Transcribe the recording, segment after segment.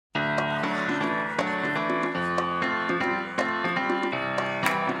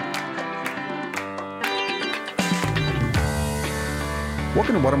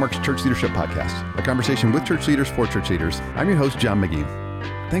Welcome to Watermark's Church Leadership Podcast, a conversation with church leaders for church leaders. I'm your host, John McGee.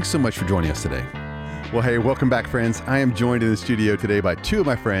 Thanks so much for joining us today. Well, hey, welcome back, friends. I am joined in the studio today by two of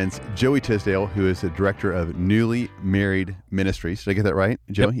my friends, Joey Tisdale, who is the director of Newly Married Ministries. Did I get that right,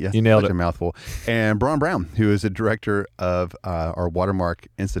 Joey? Yep, Yes, you nailed it. A mouthful. And Braun, who is the director of our Watermark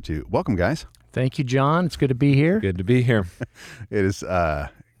Institute. Welcome, guys. Thank you, John. It's good to be here. Good to be here. It is,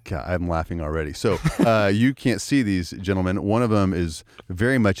 God, I'm laughing already. So you can't see these gentlemen. One of them is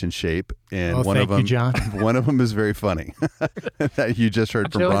very much in shape, and one of them, John. One of them is very funny. That you just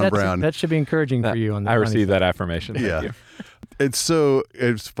heard from Braun. That should be encouraging for you. On the I received that affirmation. Thank you.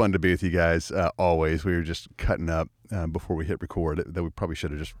 It's fun to be with you guys always. We were just cutting up before we hit record. That we probably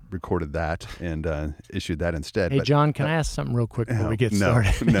should have just recorded that and issued that instead. Hey, John, can I ask something real quick before we get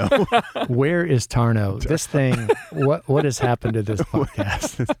started? No. Where is Tarno? This thing, what has happened to this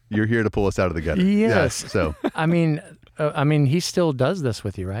podcast? You're here to pull us out of the gutter. Yes. So I mean, he still does this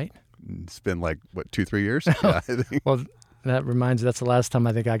with you, right? It's been like, 2-3 years? Yeah, I think. Well, that reminds me, that's the last time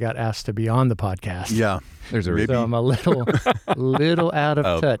I think I got asked to be on the podcast. Yeah. There's a reason. So I'm a little out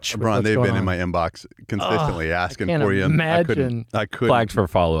of touch. with Braun, what's they've going been in on. my inbox consistently asking I can't for you. imagine. I couldn't. Flags for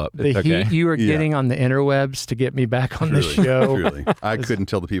follow-up. The It's okay. heat you were getting on the interwebs to get me back on the show. Truly. I couldn't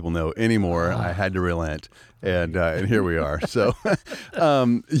tell the people no anymore. I had to relent. And here we are. So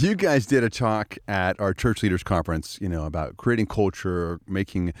you guys did a talk at our church leaders conference, about creating culture,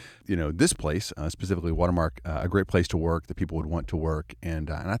 making, this place, specifically Watermark, a great place to work that people would want to work. And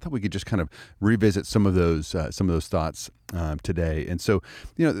I thought we could just kind of revisit some of those thoughts today. And so,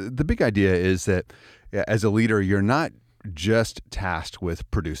 the big idea is that as a leader, you're not just tasked with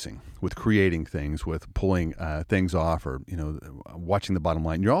producing, with creating things, with pulling things off, or watching the bottom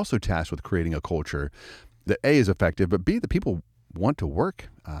line. You're also tasked with creating a culture that A, is effective, but B, that people want to work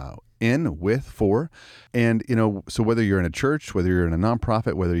in, with, for. And, so whether you're in a church, whether you're in a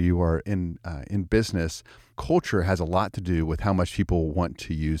nonprofit, whether you are in business, culture has a lot to do with how much people want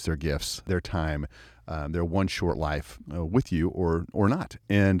to use their gifts, their time, their one short life with you or not.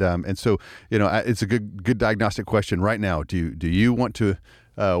 And so, it's a good diagnostic question right now. Do you want to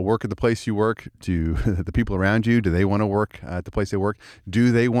work at the place you work? Do the people around you, do they want to work at the place they work?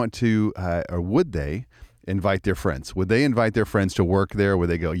 Do they want to, or would they invite their friends? Would they invite their friends to work there?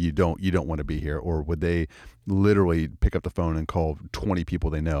 Would they go, you don't want to be here? Or would they literally pick up the phone and call 20 people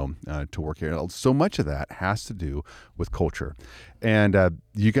they know to work here? So much of that has to do with culture. And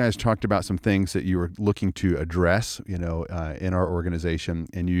you guys talked about some things that you were looking to address, in our organization,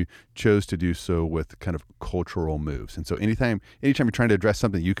 and you chose to do so with kind of cultural moves. And so anytime you're trying to address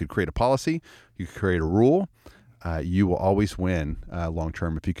something, you could create a policy, you could create a rule. You will always win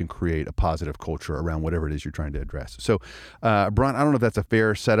long-term if you can create a positive culture around whatever it is you're trying to address. So, Braun, I don't know if that's a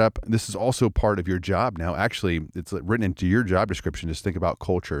fair setup. This is also part of your job now. Actually, it's written into your job description. Just think about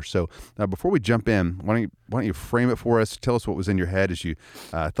culture. So before we jump in, why don't you frame it for us? Tell us what was in your head as you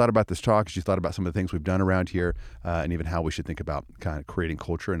thought about this talk, as you thought about some of the things we've done around here, and even how we should think about kind of creating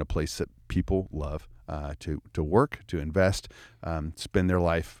culture in a place that people love to work, to invest, spend their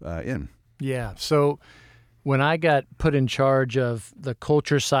life in. Yeah. So when I got put in charge of the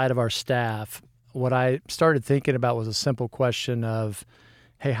culture side of our staff, what I started thinking about was a simple question of,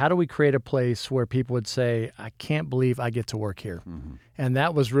 hey, how do we create a place where people would say, I can't believe I get to work here? Mm-hmm. And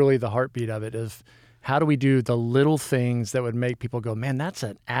that was really the heartbeat of it, of how do we do the little things that would make people go, man, that's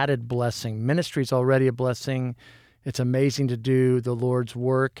an added blessing. Ministry's already a blessing. It's amazing to do the Lord's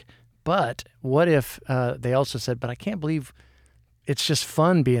work. But what if they also said, but I can't believe it's just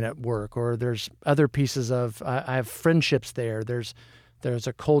fun being at work, or there's other pieces of, I have friendships there. There's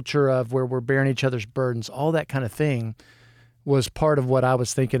a culture of where we're bearing each other's burdens. All that kind of thing was part of what I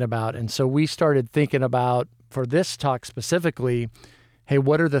was thinking about. And so we started thinking about, for this talk specifically, hey,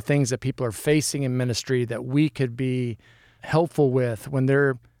 what are the things that people are facing in ministry that we could be helpful with when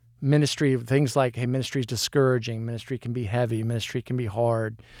they're ministry, things like, hey, ministry is discouraging, ministry can be heavy, ministry can be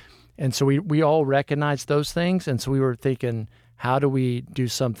hard. And so we all recognize those things. And so we were thinking, how do we do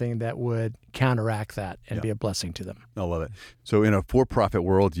something that would counteract that and be a blessing to them? I love it. So in a for-profit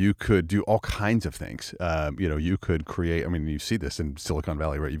world, you could do all kinds of things. You could create, you see this in Silicon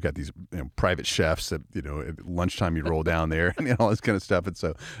Valley, right? You've got these private chefs that, at lunchtime you'd roll down there and all this kind of stuff. And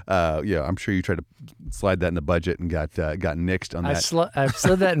so, I'm sure you tried to slide that in the budget and got nixed on that. I've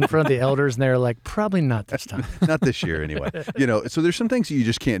slid that in front of the elders and they're like, probably not this time. Not this year anyway. So there's some things that you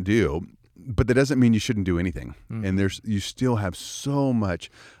just can't do. But that doesn't mean you shouldn't do anything. Mm. And you still have so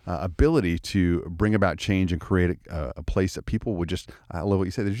much ability to bring about change and create a place that people would just, I love what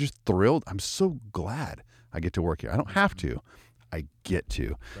you said, they're just thrilled. I'm so glad I get to work here. I don't have to. I get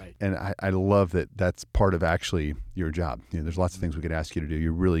to. Right. And I love that that's part of actually your job. There's lots of things we could ask you to do.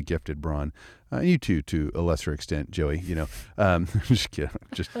 You're really gifted, Braun. You too, to a lesser extent, Joey. Just kidding.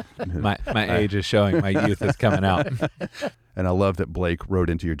 My age is showing. My youth is coming out. And I love that Blake wrote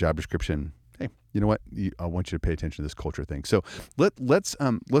into your job description, hey, you know what? I want you to pay attention to this culture thing. So let's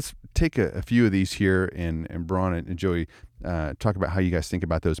take a few of these here, and Braun and Joey talk about how you guys think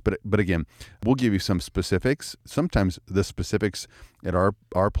about those. But again, we'll give you some specifics. Sometimes the specifics at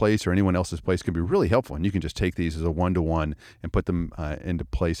our place or anyone else's place can be really helpful, and you can just take these as a one-to-one and put them into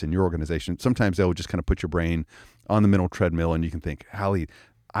place in your organization. Sometimes that will just kind of put your brain on the mental treadmill, and you can think, Hallie,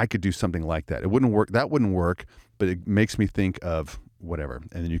 I could do something like that. It wouldn't work. That wouldn't work, but it makes me think of whatever.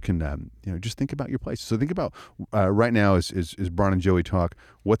 And then you can, just think about your place. So think about right now as Braun and Joey talk,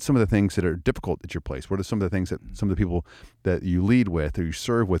 what's some of the things that are difficult at your place? What are some of the things that some of the people that you lead with or you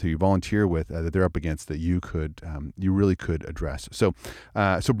serve with or you volunteer with that they're up against that you really could address? So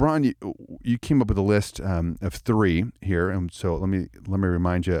Braun, you came up with a list of 3 here. And so let me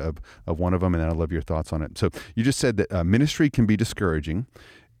remind you of one of them, and then I'd love your thoughts on it. So you just said that ministry can be discouraging,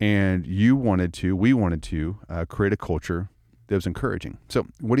 and we wanted to create a culture that was encouraging. So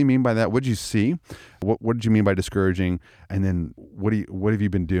what do you mean by that? What did you see? What did you mean by discouraging? And then what have you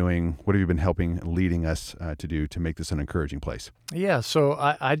been doing? What have you been helping, leading us to do to make this an encouraging place? Yeah, so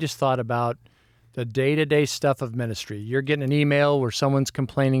I just thought about the day-to-day stuff of ministry. You're getting an email where someone's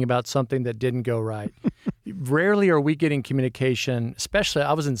complaining about something that didn't go right. Rarely are we getting communication, especially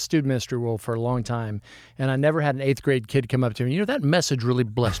I was in the student ministry world for a long time, and I never had an 8th grade kid come up to me, that message really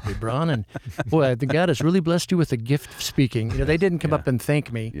blessed me, Braun, and boy, the God has really blessed you with the gift of speaking. They didn't come up and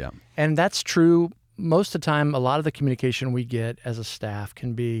thank me. Yeah. And that's true. Most of the time, a lot of the communication we get as a staff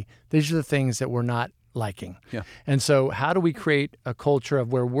can be, these are the things that we're not liking. Yeah. And so how do we create a culture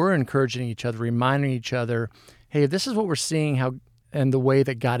of where we're encouraging each other, reminding each other, hey, this is what we're seeing, and the way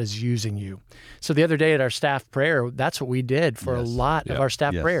that God is using you. So the other day at our staff prayer, that's what we did for a lot of our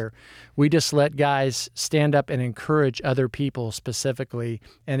staff prayer. We just let guys stand up and encourage other people specifically,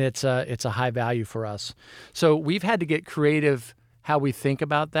 and it's a high value for us. So we've had to get creative how we think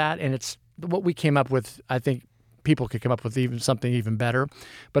about that, and it's what we came up with. I think people could come up with something even better.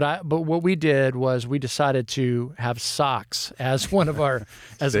 But what we did was we decided to have socks as one of our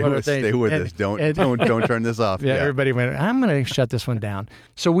things. Stay with us. Don't turn this off. Yeah, everybody went, I'm going to shut this one down.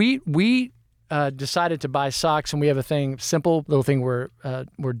 So we decided to buy socks, and we have a simple little thing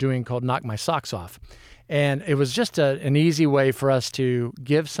we're doing called Knock My Socks Off. And it was just an easy way for us to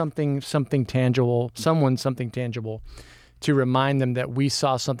give someone something tangible, to remind them that we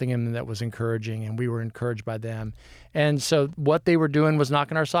saw something in them that was encouraging, and we were encouraged by them. And so what they were doing was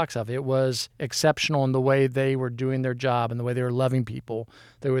knocking our socks off. It was exceptional in the way they were doing their job and the way they were loving people,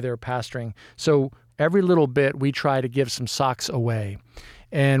 the way they were pastoring. So every little bit, we try to give some socks away.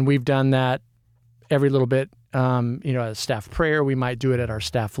 And we've done that every little bit. At staff prayer, we might do it at our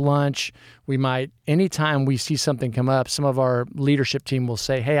staff lunch. We might, anytime we see something come up, some of our leadership team will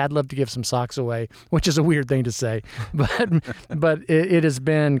say, hey, I'd love to give some socks away, which is a weird thing to say, but it has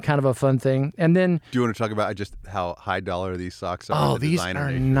been kind of a fun thing. And then, do you want to talk about just how high dollar these socks are? Oh, these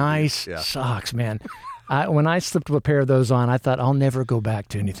are nice socks, man. When I slipped a pair of those on, I thought I'll never go back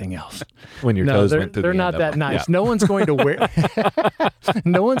to anything else. When your toes went through they're not that nice. Yeah. No one's going to wear.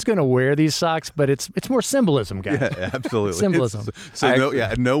 No one's going to wear these socks, but it's more symbolism, guys. Yeah, absolutely. Symbolism.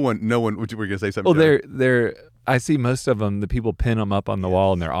 No one. What you were going to say something? Well, they're. I see most of them. The people pin them up on the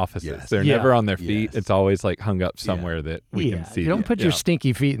wall in their offices. Yes. They're never on their feet. Yes. It's always like hung up somewhere that we can see. You don't put your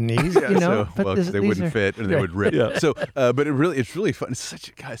stinky feet in these. They wouldn't fit and they would rip. Yeah. So, but it's really fun.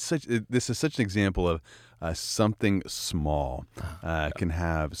 This is such an example of. Something small can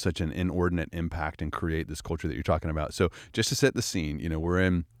have such an inordinate impact and create this culture that you're talking about. So just to set the scene, we're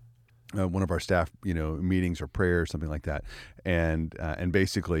in one of our staff, meetings or prayer or something like that, and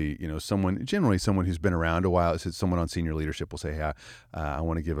basically, someone who's been around a while, someone on senior leadership will say, "Hey, I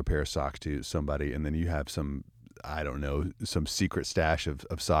want to give a pair of socks to somebody," and then you have some secret stash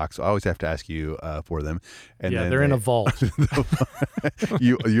of socks. So I always have to ask you for them. And then they're in a vault.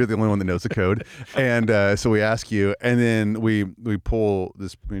 You're the only one that knows the code. And so we ask you, and then we pull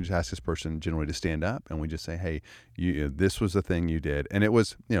this. We just ask this person generally to stand up, and we just say, "Hey, this was the thing you did, and it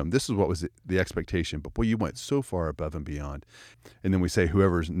was, this is what was the expectation. But boy, you went so far above and beyond." And then we say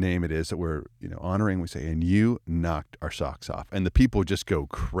whoever's name it is that we're honoring. We say, "And you knocked our socks off," and the people just go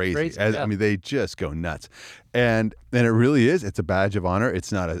crazy. They just go nuts. And it really is. It's a badge of honor.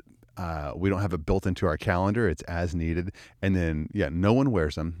 It's not We don't have it built into our calendar. It's as needed. And then, no one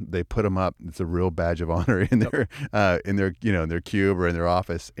wears them. They put them up. It's a real badge of honor in their in their cube or in their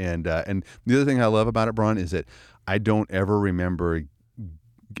office. And the other thing I love about it, Braun, is that I don't ever remember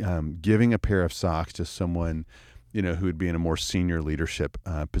giving a pair of socks to someone who would be in a more senior leadership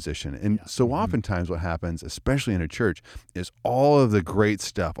position. And so oftentimes what happens, especially in a church, is all of the great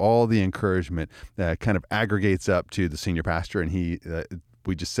stuff, all the encouragement kind of aggregates up to the senior pastor, and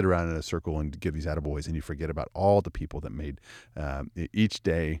we just sit around in a circle and give these attaboys, and you forget about all the people that made each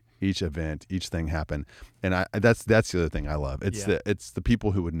day, each event, each thing happen. And that's the other thing I love. It's the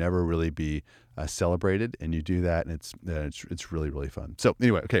people who would never really be celebrated, and you do that, and it's really, really fun. So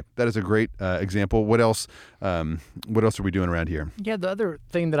anyway, okay, that is a great example. What else? What else are we doing around here? Yeah, the other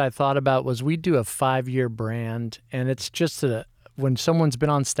thing that I thought about was we do a 5-year brand, and it's just when someone's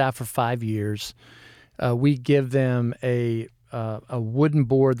been on staff for 5 years, we give them a wooden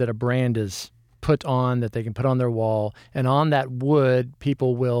board that a brand is put on that they can put on their wall. And on that wood,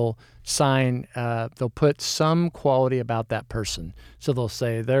 people will sign, they'll put some quality about that person. So they'll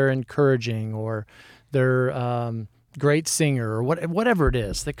say they're encouraging, or they're great singer, or whatever it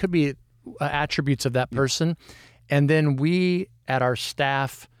is. That could be attributes of that person. And then we, at our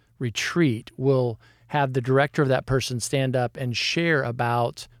staff retreat, will have the director of that person stand up and share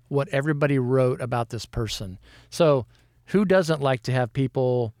about what everybody wrote about this person. So who doesn't like to have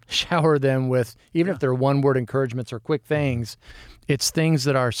people shower them with, even if they're one-word encouragements or quick things, it's things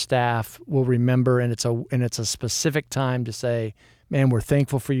that our staff will remember, and it's a specific time to say, man, we're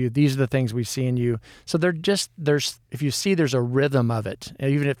thankful for you. These are the things we see in you. So if you see there's a rhythm of it,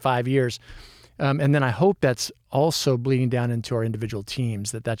 even at 5 years. And then I hope that's also bleeding down into our individual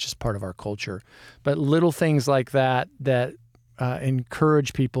teams, that's just part of our culture. But little things like that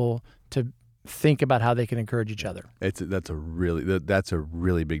encourage people to think about how they can encourage each other. That's a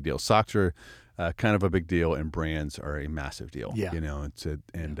really big deal. Socks are kind of a big deal, and brands are a massive deal. Yeah.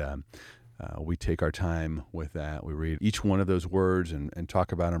 We take our time with that. We read each one of those words and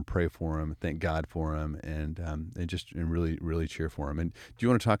talk about them, pray for them, thank God for them, and really, really cheer for them. And do you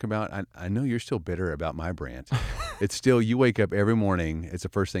want to talk about, I know you're still bitter about my brand. It's still, you wake up every morning, it's the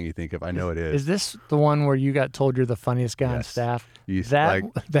first thing you think of. I know it is. Is this the one where you got told you're the funniest guy on staff?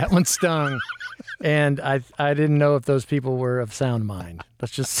 That one stung. And I didn't know if those people were of sound mind.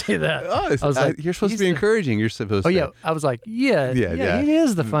 Let's just say that. I was like, you're supposed to be encouraging. You're supposed to. Oh, yeah. I was like, yeah, he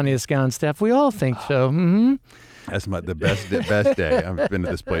is the funniest guy on staff. We all think so. Mm-hmm. That's the best day. I've been to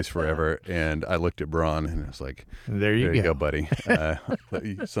this place forever, and I looked at Braun, and I was like, there you go, buddy.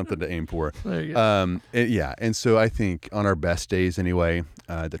 Something to aim for. There you go. And so I think on our best days anyway,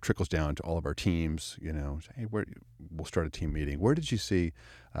 that trickles down to all of our teams. Hey, we'll start a team meeting. Where did you see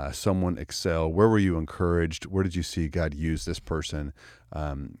someone excel? Where were you encouraged? Where did you see God use this person?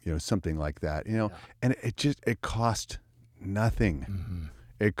 Something like that. And it cost nothing. Mm-hmm.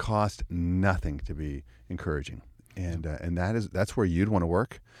 It cost nothing to be encouraging. And that's where you'd want to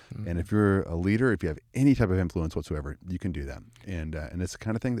work. Mm-hmm. And if you're a leader, if you have any type of influence whatsoever, you can do that. And it's the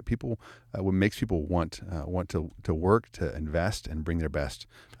kind of thing that what makes people want to work, to invest, and bring their best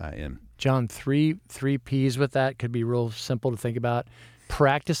in. John, three P's with that could be real simple to think about.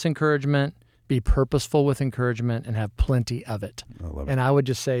 Practice encouragement, be purposeful with encouragement, and have plenty of it. I love it. And I would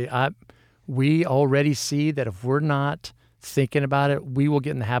just say, we already see that if we're not thinking about it, we will get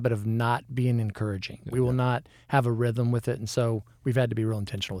in the habit of not being encouraging. We will not have a rhythm with it. And so we've had to be real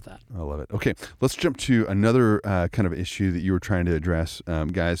intentional with that. I love it. Okay, let's jump to another kind of issue that you were trying to address.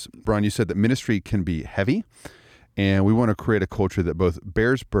 Guys, Braun, you said that ministry can be heavy, and we want to create a culture that both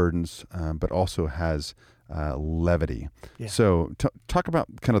bears burdens but also has levity. Yeah. So talk about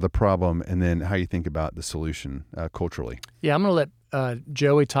kind of the problem and then how you think about the solution culturally. Yeah, I'm going to let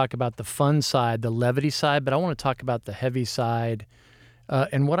Joey talk about the fun side, the levity side, but I want to talk about the heavy side.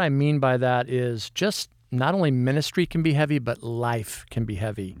 And what I mean by that is just not only ministry can be heavy, but life can be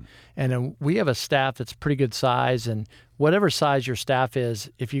heavy. And we have a staff that's pretty good size, and whatever size your staff is,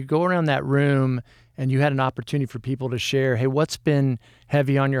 if you go around that room and you had an opportunity for people to share, hey, what's been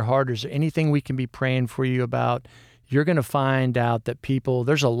heavy on your heart? Is there anything we can be praying for you about? You're going to find out that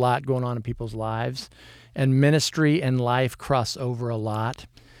there's a lot going on in people's lives, and ministry and life cross over a lot.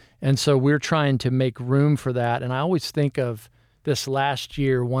 And so we're trying to make room for that. And I always think of this last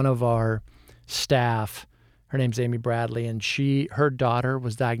year, one of our staff, her name's Amy Bradley, and her daughter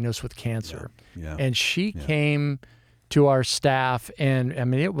was diagnosed with cancer. Yeah. And she came to our staff, and I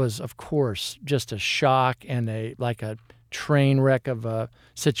mean, it was, of course, just a shock and a train wreck of a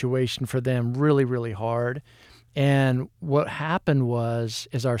situation for them, really, really hard. And what happened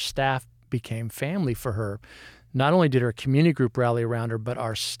is our staff became family for her. not only did her community group rally around her, but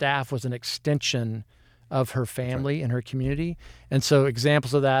our staff was an extension of her family and her community. And so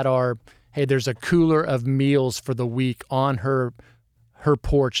examples of that are, hey, there's a cooler of meals for the week on her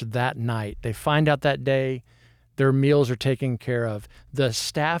porch that night. They find out that day their meals are taken care of. The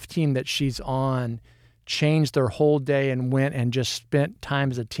staff team that she's on changed their whole day and went and just spent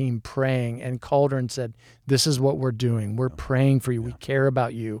time as a team praying and called her and said, this is what we're doing. We're praying for you. We care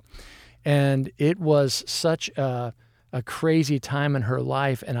about you. And it was such a crazy time in her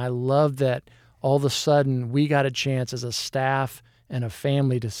life. And I love that all of a sudden we got a chance as a staff and a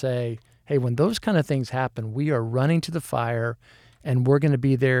family to say, hey, when those kind of things happen, we are running to the fire and we're going to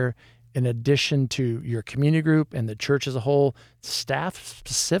be there in addition to your community group and the church as a whole. Staff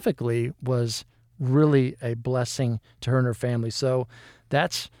specifically was really a blessing to her and her family. So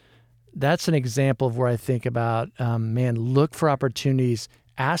that's an example of where I think about, look for opportunities,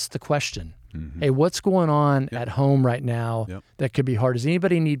 ask the question. Mm-hmm. Hey, what's going on at home right now that could be hard? Does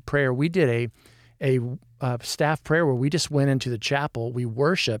anybody need prayer? We did a staff prayer where we just went into the chapel, we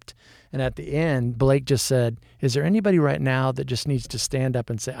worshiped, and at the end, Blake just said, is there anybody right now that just needs to stand up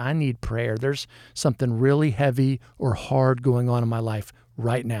and say, I need prayer? There's something really heavy or hard going on in my life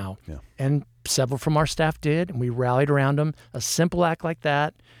right now. Yeah. And several from our staff did, and we rallied around them. A simple act like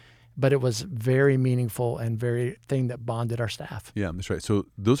that, but it was very meaningful and very thing that bonded our staff. Yeah, that's right. So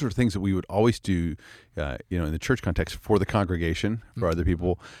those are things that we would always do, in the church context for the congregation, for other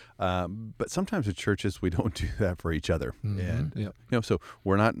people. But sometimes in churches, we don't do that for each other. Mm-hmm. And, so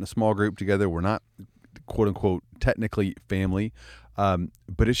we're not in a small group together. We're not, quote unquote, technically family.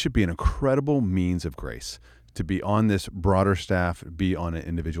 But it should be an incredible means of grace to be on this broader staff, be on an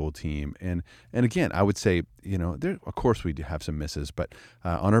individual team. And again, I would say, there, of course we do have some misses, but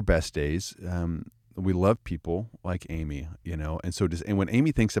on our best days, we love people like Amy, and so and when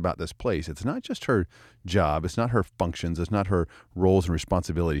Amy thinks about this place, it's not just her job, it's not her functions, it's not her roles and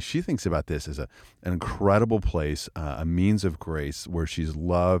responsibilities. She thinks about this as an incredible place, a means of grace where she's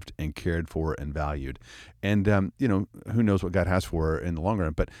loved and cared for and valued. And, who knows what God has for her in the long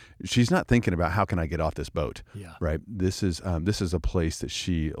run, but she's not thinking about how can I get off this boat, right? This is a place that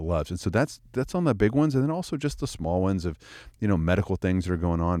she loves. And so that's on the big ones. And then also just the small ones of, medical things that are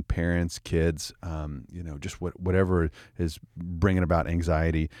going on, parents, kids, just whatever is bringing about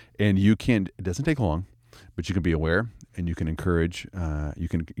anxiety. And it doesn't take long, but you can be aware and you can encourage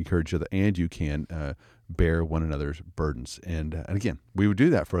each other, and you can bear one another's burdens. And again, we would do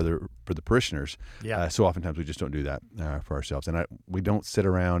that for the parishioners. Yeah. So oftentimes we just don't do that for ourselves. And we don't sit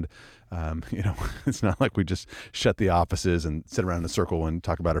around, it's not like we just shut the offices and sit around in a circle and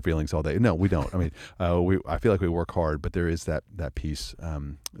talk about our feelings all day. No, we don't. I mean, I feel like we work hard, but there is that piece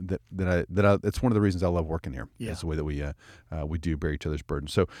it's one of the reasons I love working here. Yeah. It's the way that we do bear each other's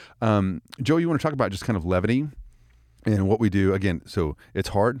burdens. So, Joe, you want to talk about just kind of levity and what we do? Again, so it's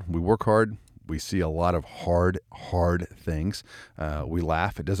hard. We work hard. We see a lot of hard things. We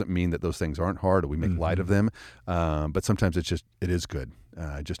laugh. It doesn't mean that those things aren't hard or we make light of them. But sometimes it is good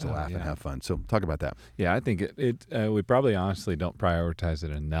just to laugh and have fun. So talk about that. Yeah, I think we probably honestly don't prioritize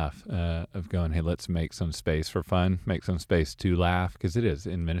it enough of going, hey, let's make some space for fun, make some space to laugh, because it is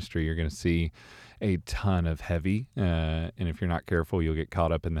in ministry. You're going to see a ton of heavy. And if you're not careful, you'll get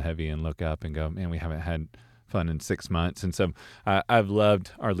caught up in the heavy and look up and go, man, we haven't had fun in 6 months. And so I've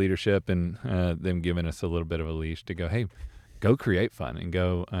loved our leadership and them giving us a little bit of a leash to go, hey, go create fun and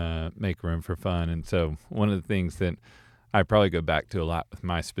go make room for fun. And so one of the things that I probably go back to a lot with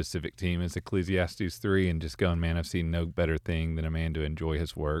my specific team is Ecclesiastes 3 and just going, man, I've seen no better thing than a man to enjoy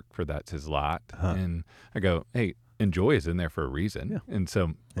his work, for that's his lot. And I go, hey, enjoy is in there for a reason. Yeah. And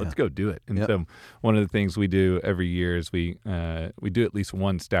so let's go do it. And so one of the things we do every year is we do at least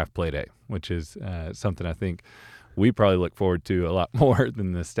one staff play day, which is something I think we probably look forward to a lot more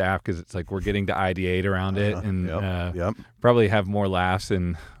than the staff, because it's like we're getting to ideate around it and probably have more laughs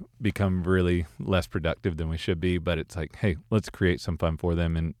and become really less productive than we should be. But it's like, hey, let's create some fun for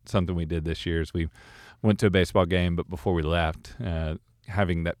them. And something we did this year is we went to a baseball game, but before we left,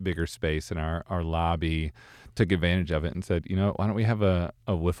 having that bigger space in our lobby, took advantage of it and said, why don't we have a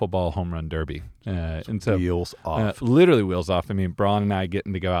wiffle ball home run derby? And so wheels off, literally wheels off. I mean, Braun and I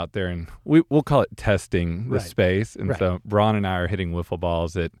getting to go out there and we'll call it testing the space. And so Braun and I are hitting wiffle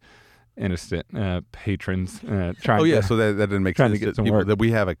balls at innocent patrons trying. Oh yeah, so that didn't make sense. To get some work. That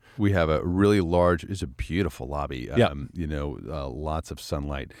we have a really large, it's a beautiful lobby. Lots of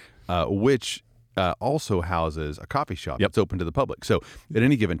sunlight, which also houses a coffee shop that's open to the public. So at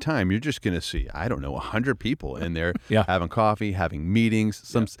any given time, you're just going to see, 100 people in there having coffee, having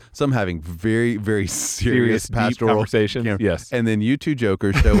meetings, some having very, very serious pastoral conversations. Yes. And then you two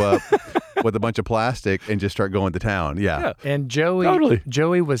jokers show up with a bunch of plastic and just start going to town. Yeah. And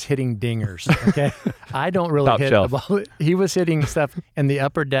Joey was hitting dingers. Okay, I don't really Top hit shelf. the ball. He was hitting stuff in the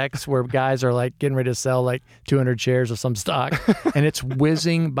upper decks where guys are like getting ready to sell like 200 shares of some stock, and it's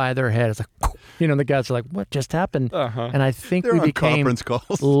whizzing by their head. It's like, and the guys are like, "What just happened?" And I think They're we on became conference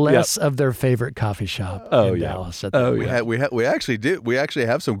calls. less of their favorite coffee shop in Dallas. At that point. We actually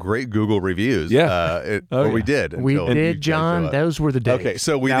have some great Google reviews. Yeah. We did. We until you did, guys John. showed up. Those were the days. Okay,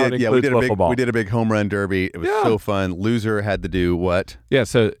 so we Now did. it Yeah, we includes wiffle ball. we did a big home run derby. It was so fun. Loser had to do what? Yeah.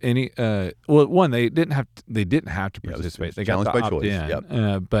 So one, they didn't have to Yeah, it was participate. They got challenged to by opt choice. in.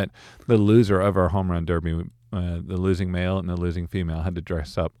 Yep. But the loser of our home run derby, the losing male and the losing female, had to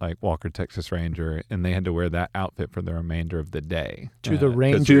dress up like Walker Texas Ranger, and they had to wear that outfit for the remainder of the day To the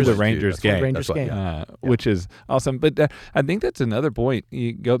Rangers- to the Rangers That's right. game. Rangers game. Which is awesome. But I think that's another point.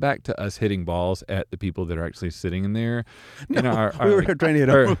 You go back to us hitting balls at the people that are actually sitting in there. We were trying to hit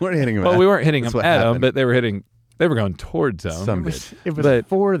them. We weren't hitting them. Well, we weren't hitting That's them what at them, happened. but they were going towards them. Some did. It was But-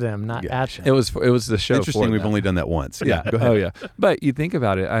 for them, not Yeah. at them. It was the show. Interesting. for We've them. only done that once. Yeah. Go ahead. Oh, yeah. But you think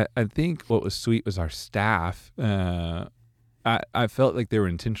about it, I think what was sweet was our staff. I felt like they were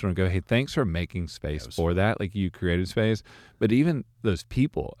intentional to go, hey, thanks for making space for that. Like, you created space. But even those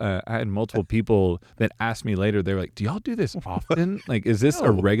people, I had multiple people that asked me later, they were like, do y'all do this often? Like, is this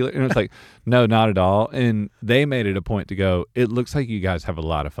a regular? And it's like, no, not at all. And they made it a point to go, it looks like you guys have a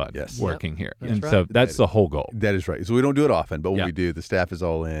lot of fun working here. That's and right. so that's the whole goal. That is right. So we don't do it often, but when we do, the staff is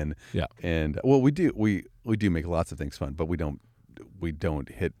all in. Yeah. And we do make lots of things fun, but we don't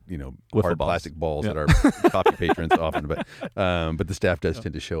hit Wiffle hard balls. plastic balls at our coffee patrons often, but the staff does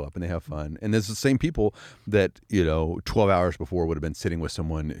tend to show up and they have fun. And there's the same people that 12 hours before would have been sitting with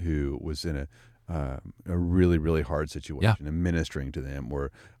someone who was in a really, really hard situation and ministering to them,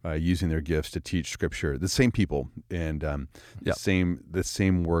 or using their gifts to teach scripture. The same people, and the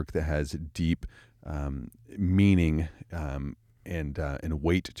same work that has deep meaning and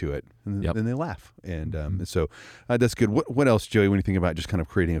weight to it, and then they laugh, and so that's good. What else, Joey? When you think about just kind of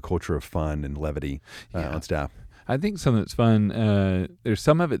creating a culture of fun and levity on staff, I think something that's fun, there's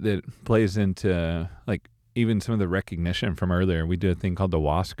some of it that plays into like even some of the recognition from earlier. We do a thing called the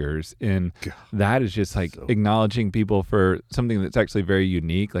Waskers, and that is just like acknowledging people for something that's actually very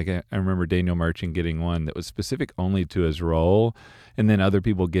unique. Like I remember Daniel Merchant getting one that was specific only to his role, and then other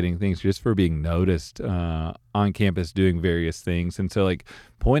people getting things just for being noticed on campus doing various things. And so like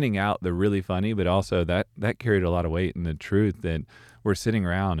pointing out the really funny, but also that carried a lot of weight in the truth that we're sitting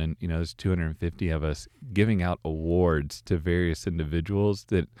around and, there's 250 of us giving out awards to various individuals,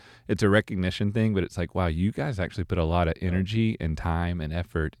 that it's a recognition thing, but it's like, wow, you guys actually put a lot of energy and time and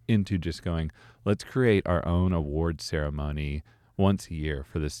effort into just going, let's create our own award ceremony once a year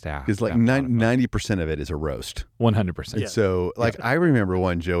for the staff. because like 90% of it is a roast. 100%. And so, like, I remember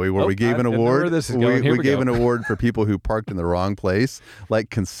one, Joey, where we gave an I know award. where this is going. Here we we gave go. an award for people who parked in the wrong place,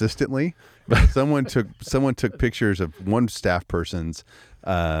 like consistently. Someone took pictures of one staff person's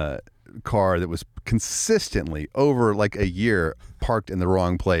car that was consistently over like a year parked in the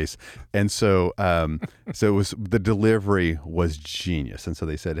wrong place, and so it was, the delivery was genius. And so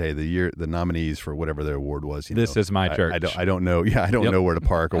they said, hey, the nominees for whatever their award was, This is my church. I don't know. Yeah, I don't know where to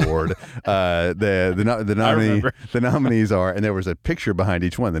park award. The nominees are, and there was a picture behind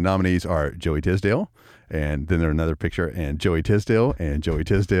each one. The nominees are Joey Tisdale, and then there's another picture, and Joey Tisdale, and Joey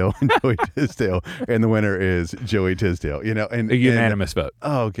Tisdale, and Joey Tisdale, and the winner is Joey Tisdale. And A unanimous vote.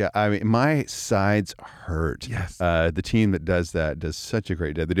 Oh god, I mean, my sides hurt. Yes. The team that does that does such a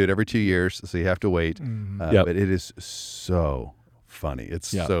great job. They do it every 2 years, so you have to wait. But it is so funny. It's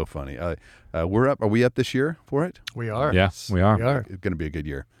so funny. We're up. Are we up this year for it? We are. Yes, we are. We are. It's going to be a good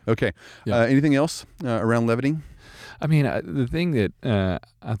year. Okay. Yeah. Anything else around levity? I mean, the thing that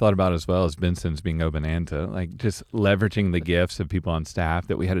I thought about as well is Benson's Bingo Bonanza, like just leveraging the gifts of people on staff.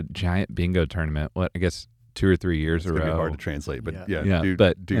 That we had a giant bingo tournament, I guess 2 or 3 years It's in a going to row. be hard to translate, but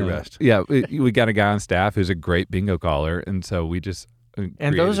do your best. Yeah, we got a guy on staff who's a great bingo caller, and so we just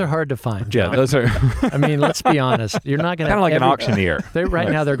And those are hard to find. Yeah, John. those are I mean, let's be honest. You're not going to kind of like an auctioneer. Right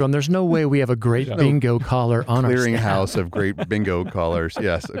now, they're going, there's no way we have a great bingo caller on our staff. Clearinghouse of great bingo callers.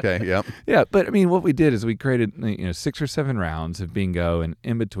 Yes. Okay. Yep. Yeah, but I mean, what we did is we created 6 or 7 rounds of bingo, and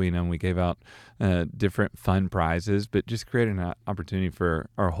in between them, we gave out different fun prizes, but just created an opportunity for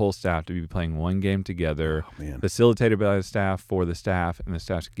our whole staff to be playing one game together, facilitated by the staff for the staff, and the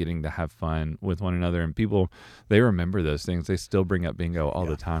staff's getting to have fun with one another. And people, they remember those things. They still bring up bingo all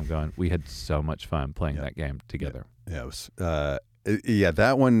the time, going, "We had so much fun playing that game together." Yeah. It was.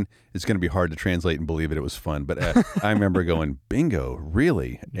 That one is going to be hard to translate and believe it was fun. But I remember going, bingo,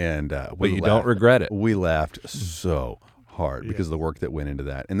 really? And But you don't regret it. We laughed so hard because of the work that went into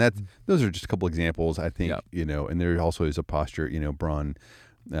that. And those are just a couple examples, I think, and there also is a posture, Braun,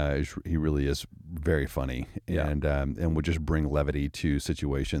 he really is very funny and would just bring levity to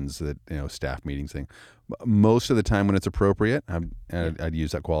situations that, staff meetings thing. Most of the time when it's appropriate, I'd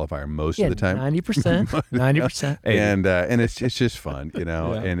use that qualifier most of the time. 90%, 90%. And it's just fun,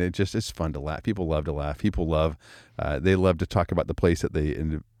 and it's fun to laugh. People love to laugh. People love, they love to talk about the place that they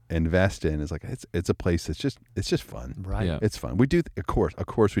invest in. It's like, it's a place that's just fun. Right. Yeah. It's fun. We do, of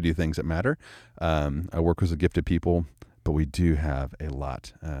course we do things that matter. I work with gifted people, but we do have a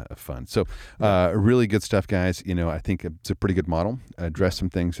lot of fun. So really good stuff, guys. I think it's a pretty good model. Address some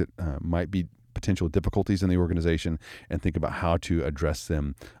things that might be potential difficulties in the organization and think about how to address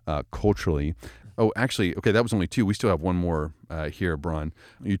them culturally. Oh, actually, okay, that was only 2. We still have one more here, Braun.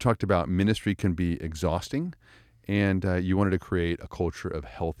 You talked about ministry can be exhausting, and you wanted to create a culture of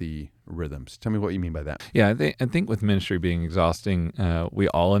healthy rhythms. Tell me what you mean by that. Yeah, I think with ministry being exhausting, we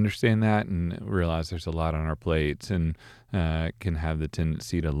all understand that and realize there's a lot on our plates, and can have the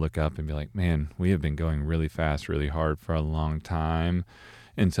tendency to look up and be like, man, we have been going really fast, really hard for a long time.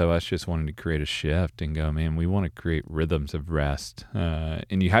 And so us just wanting to create a shift and go, man, we want to create rhythms of rest.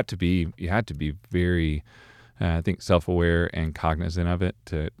 And you had to be very, I think, self-aware and cognizant of it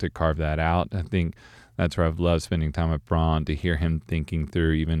to carve that out. I think that's where I've loved spending time with Braun, to hear him thinking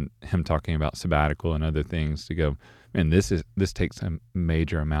through, even him talking about sabbatical and other things, to go, man, this takes a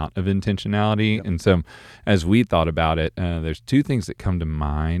major amount of intentionality. Yep. And so as we thought about it, there's 2 things that come to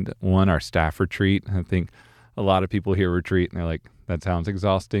mind. One, our staff retreat. I think a lot of people hear retreat and they're like, that sounds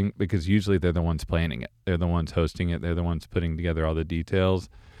exhausting, because usually they're the ones planning it. They're the ones hosting it. They're the ones putting together all the details.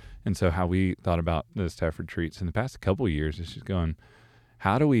 And so how we thought about the staff retreats in the past couple of years is just going,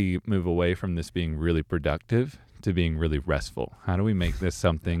 how do we move away from this being really productive to being really restful? How do we make this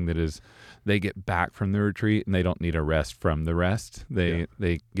something that is, they get back from the retreat and they don't need a rest from the rest. They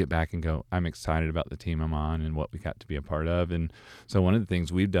get back and go, I'm excited about the team I'm on and what we got to be a part of. And so one of the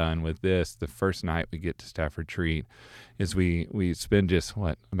things we've done with this, the first night we get to staff retreat, is we spend just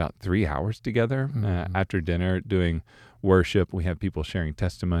about 3 hours together after dinner doing worship. We have people sharing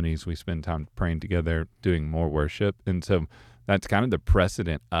testimonies. We spend time praying together, doing more worship. And so that's kind of the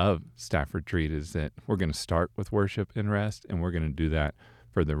precedent of staff retreat, is that we're going to start with worship and rest, and we're going to do that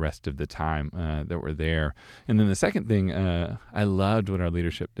for the rest of the time that we're there. And then the second thing, I loved what our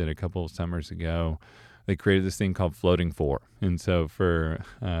leadership did a couple of summers ago. They created this thing called Floating 4. And so for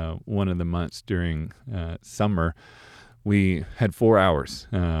one of the months during summer, we had 4 hours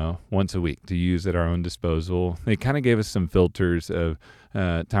once a week to use at our own disposal. They kind of gave us some filters of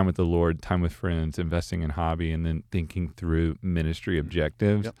time with the Lord, time with friends, investing in hobby, and then thinking through ministry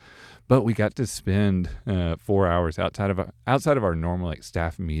objectives. Yep. But we got to spend 4 hours outside of our normal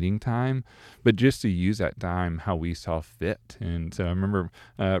staff meeting time, but just to use that time how we saw fit. And so I remember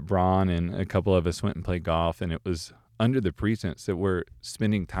Braun and a couple of us went and played golf, and it was under the pretense that we're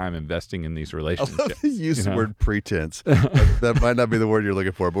spending time investing in these relationships. I love to use the word pretense. That might not be the word you're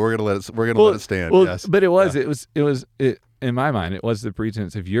looking for, but we're gonna let it stand. Well, yes. But it was in my mind, it was the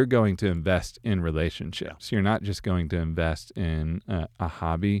pretense of, you're going to invest in relationships. You're not just going to invest in a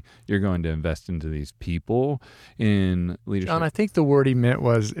hobby. You're going to invest into these people, in leadership. John, I think the word he meant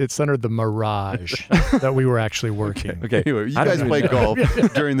was, it's under the mirage that we were actually working. Okay. Anyway, you guys played golf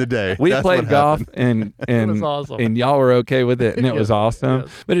during the day. We played golf, and it was awesome. And y'all were okay with it, and it was awesome.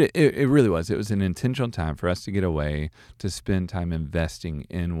 Yes. But it really was. It was an intentional time for us to get away, to spend time investing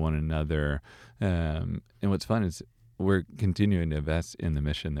in one another. And what's fun is, we're continuing to invest in the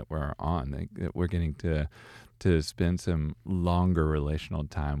mission that we're on. That we're getting to spend some longer relational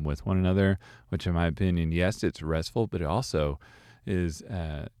time with one another, which in my opinion, yes, it's restful, but it also is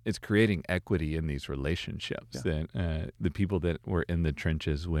it's creating equity in these relationships. That the people that we're in the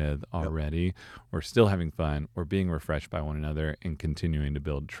trenches with already, we're still having fun, we're being refreshed by one another, and continuing to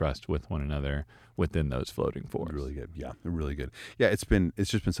build trust with one another within those floating fours. Really good. Yeah, really good. Yeah, it's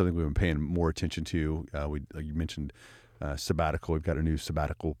just been something we've been paying more attention to. Like you mentioned, sabbatical. We've got a new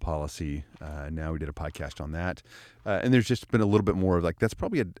sabbatical policy. Now we did a podcast on that, and there's just been a little bit more of that's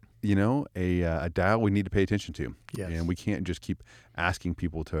probably a dial we need to pay attention to. Yes. And we can't just keep asking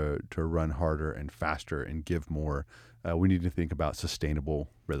people to run harder and faster and give more. We need to think about sustainable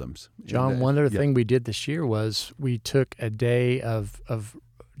rhythms. John, one other thing we did this year was we took a day of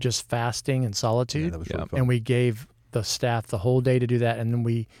just fasting and solitude, that was really fun. And we gave the staff the whole day to do that, and then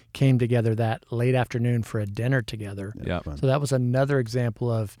we came together that late afternoon for a dinner together. So that was another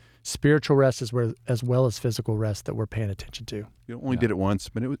example of spiritual rest as well as physical rest that we're paying attention to. You only did it once,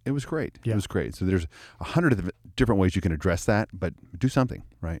 but it was great. Yeah. It was great. So there's 100 different ways you can address that, but do something,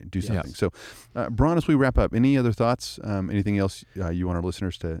 right? Do something. Yes. So, Braun, as we wrap up, any other thoughts? Anything else you want our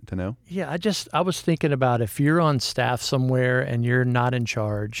listeners to know? Yeah, I was thinking about if you're on staff somewhere and you're not in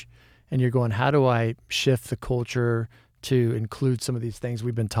charge and you're going, how do I shift the culture to include some of these things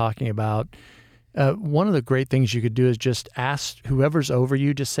we've been talking about? One of the great things you could do is just ask whoever's over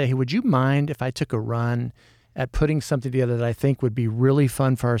you, just say, hey, would you mind if I took a run at putting something together that I think would be really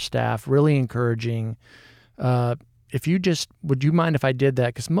fun for our staff, really encouraging? Would you mind if I did that?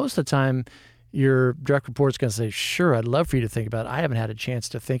 Because most of the time, your direct report's going to say, sure, I'd love for you to think about it. I haven't had a chance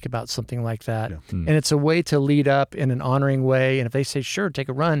to think about something like that. Yeah. And it's a way to lead up in an honoring way. And if they say, sure, take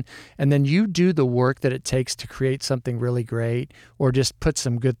a run, and then you do the work that it takes to create something really great or just put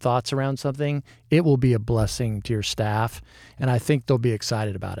some good thoughts around something, it will be a blessing to your staff. And I think they'll be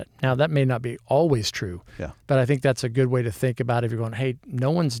excited about it. Now, that may not be always true, but I think that's a good way to think about it. If you're going, hey,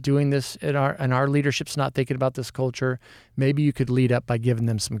 no one's doing this and our leadership's not thinking about this culture, maybe you could lead up by giving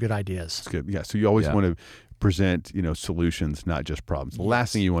them some good ideas. That's good. Yeah. So you always want to present, solutions, not just problems. The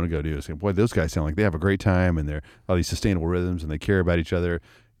last thing you want to go do is say, boy, those guys sound like they have a great time and they're all these sustainable rhythms and they care about each other.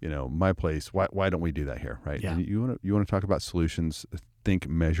 My place, why don't we do that here, right? Yeah. And you want to talk about solutions, think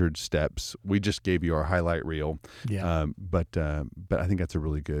measured steps. We just gave you our highlight reel. Yeah. But I think that's a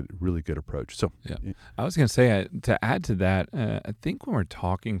really good approach. So I was going to say, to add to that, I think when we're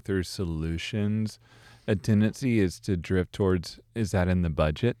talking through solutions, a tendency is to drift towards, is that in the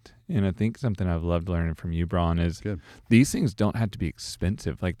budget? And I think something I've loved learning from you, Braun, is these things don't have to be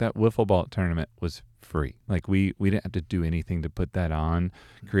expensive. Like that wiffle ball tournament was free. Like we didn't have to do anything to put that on.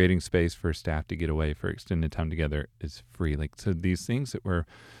 Creating space for staff to get away for extended time together is free. Like, so these things that we're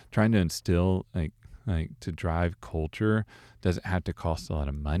trying to instill, like to drive culture, doesn't have to cost a lot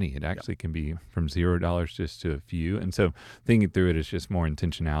of money. It actually can be from $0 just to a few. And so thinking through it is just more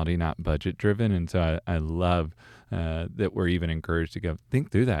intentionality, not budget driven. And so I love that we're even encouraged to go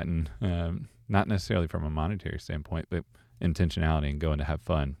think through that, and not necessarily from a monetary standpoint, but intentionality and going to have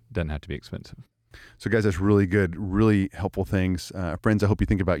fun. Doesn't have to be expensive. So guys, that's really good, really helpful things. Friends, I hope you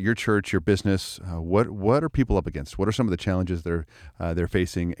think about your church, your business. What are people up against? What are some of the challenges they're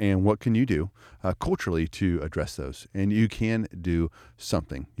facing? And what can you do culturally to address those? And you can do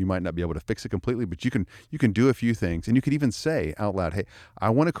something. You might not be able to fix it completely, but you can do a few things. And you could even say out loud, hey, I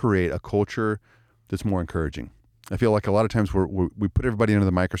want to create a culture that's more encouraging. I feel like a lot of times we put everybody under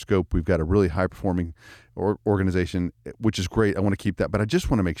the microscope. We've got a really high-performing organization, which is great. I want to keep that, but I just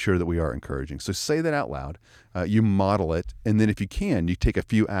want to make sure that we are encouraging. So say that out loud. You model it, and then if you can, you take a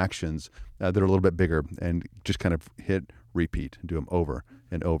few actions that are a little bit bigger and just kind of hit repeat and do them over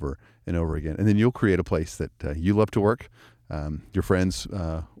and over and over again. And then you'll create a place that you love to work, your friends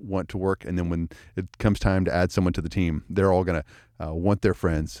want to work, and then when it comes time to add someone to the team, they're all going to want their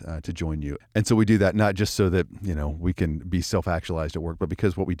friends to join you. And so we do that not just so that we can be self-actualized at work, but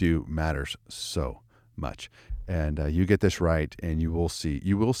because what we do matters so much. And you get this right, and you will see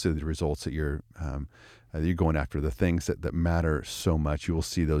the results that you're going after, the things that matter so much. You will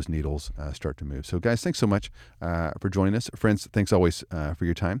see those needles start to move. So guys, thanks so much for joining us. Friends, thanks always for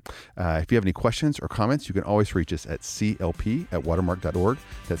your time. If you have any questions or comments, you can always reach us at clp@watermark.org.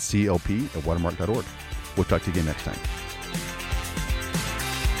 That's clp@watermark.org. We'll talk to you again next time.